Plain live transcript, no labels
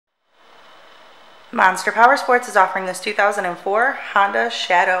Monster Powersports is offering this 2004 Honda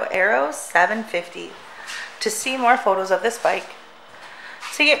Shadow Aero 750. To see more photos of this bike,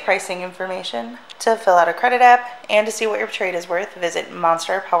 to get pricing information, to fill out a credit app, and to see what your trade is worth, visit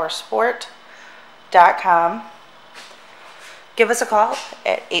monsterpowersport.com. Give us a call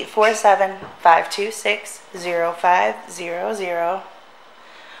at 847-526-0500,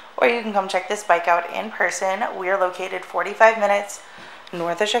 or you can come check this bike out in person. We are located 45 minutes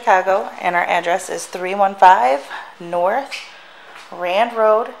north of Chicago, and our address is 315 North Rand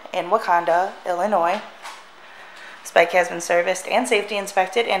Road in Wauconda, Illinois. This bike has been serviced and safety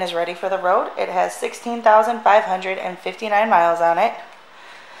inspected and is ready for the road. It has 16,559 miles on it.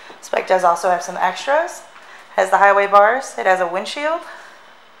 This bike does also have some extras. It has the highway bars, it has a windshield,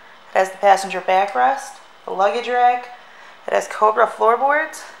 it has the passenger backrest, a luggage rack, it has Cobra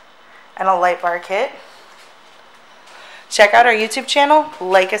floorboards, and a light bar kit. Check out our YouTube channel,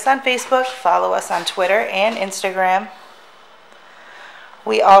 like us on Facebook, follow us on Twitter and Instagram.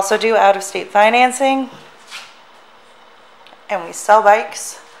 We also do out-of-state financing, and we sell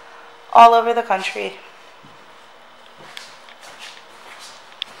bikes all over the country.